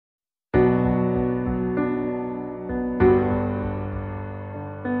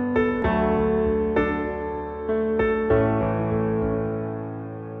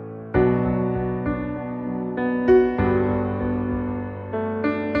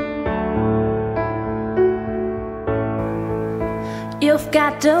You've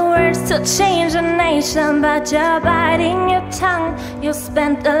got the words to change a nation, but you're biting your tongue. You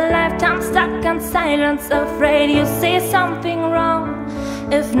spent a lifetime stuck in silence, afraid you say something wrong.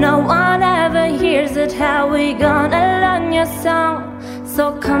 If no one ever hears it, how we gonna learn your song?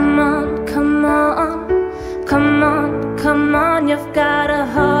 So come on, come on, come on, come on. You've got a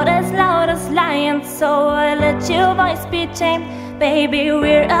heart as loud as lion, so I let your voice be tamed. Baby,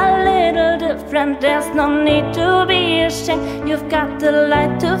 we're a little different, there's no need to be ashamed. You've got the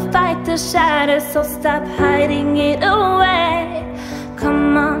light to fight the shadows, so stop hiding it away.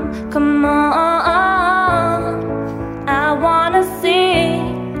 Come on, come on. I wanna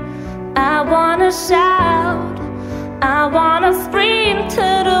sing, I wanna shout, I wanna scream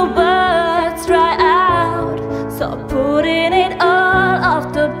till the words dry out. So putting it all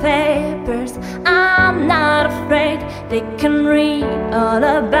off the papers, I'm not afraid. They can read all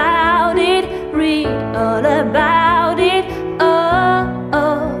about it, read all about it. Oh,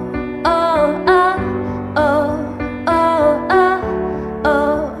 oh, oh, oh, oh, oh, oh,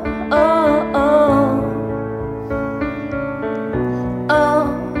 oh, oh,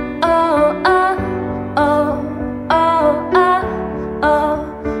 oh, oh, oh, oh,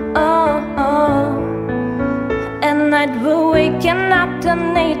 oh, oh. At night we're waking up the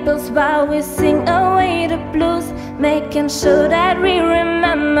neighbors while we sing away the blues, making sure that we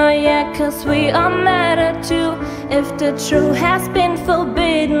remember, yeah, 'cause we all matter too. If the truth has been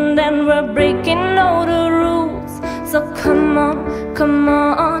forbidden, then we're breaking all the rules. So come on, come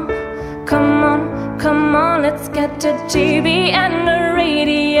on, come on, come on. Let's get the TV and the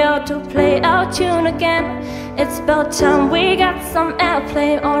radio to play our tune again. It's about time we got some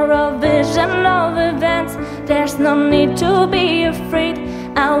airplay or a vision of events. There's no need to be afraid,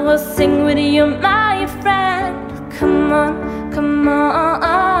 I will sing with you, my friend. Come on, come on.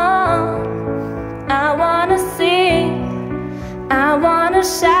 I wanna sing, I wanna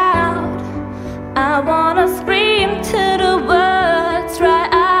shout, I wanna scream till the words dry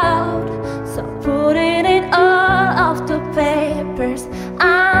out. So putting it all off the papers,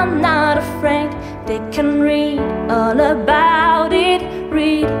 I'm not afraid. They can read all about it,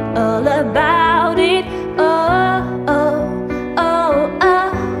 read all about it. Oh, oh, oh, oh,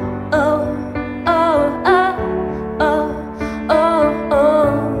 oh, oh, oh, oh, oh, oh,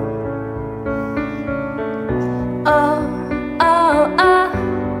 oh, oh,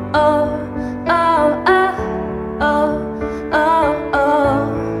 oh, oh, oh, oh.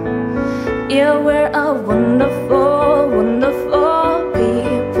 Yeah, we're a wonderful, wonderful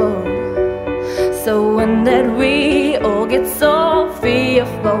people. So when that we all get so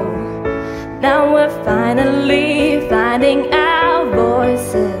fearful, now we're finally finding our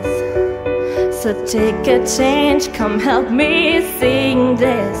voices. So take a change, come help me sing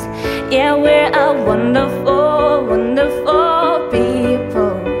this. Yeah, we're a wonderful, wonderful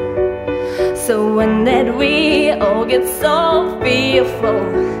people. So when that we all get so fearful,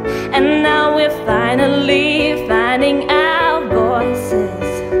 and now we're finally finding our voices.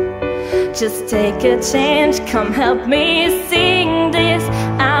 Just take a change, come help me sing this.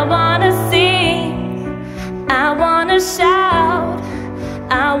 I wanna sing, I wanna shout,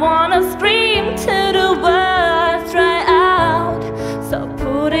 I wanna scream till the words dry out. So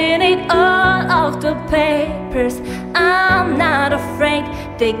putting it all off the papers, I'm not afraid.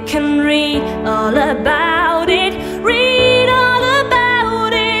 They can read all about it, read all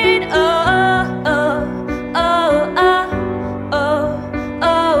about it. Oh, oh, oh, oh, oh,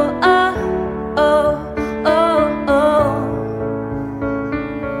 oh, oh, oh, oh,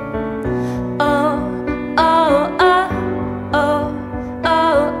 oh, oh, oh, oh, oh,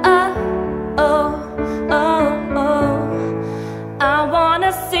 oh, oh, oh. I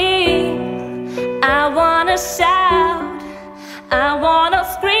wanna sing, I wanna shout, I wanna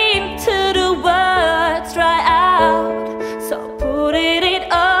scream till the words dry out. So putting it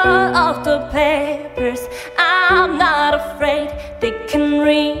all off the papers, I'm not afraid. They can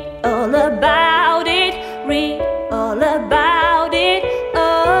read all about it, read all about it.